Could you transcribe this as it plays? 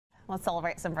We'll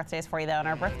celebrate some birthdays for you, though, in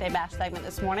our Birthday Bash segment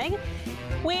this morning.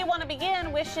 We want to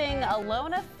begin wishing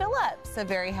Alona Phillips a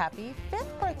very happy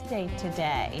 5th birthday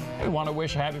today. We want to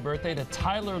wish a happy birthday to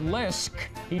Tyler Lisk.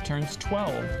 He turns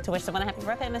 12. To wish someone a happy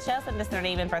birthday in the show, send us their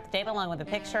name and birth date along with a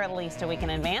picture at least a week in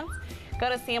advance. Go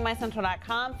to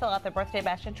CNYCentral.com, fill out the Birthday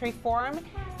Bash entry form.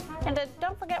 And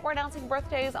don't forget, we're announcing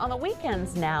birthdays on the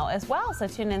weekends now as well, so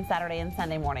tune in Saturday and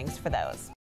Sunday mornings for those.